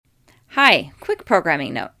Hi, quick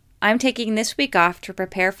programming note. I'm taking this week off to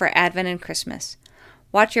prepare for Advent and Christmas.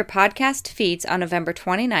 Watch your podcast feeds on November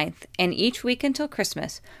 29th and each week until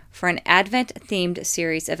Christmas for an Advent-themed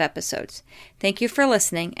series of episodes. Thank you for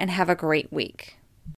listening and have a great week.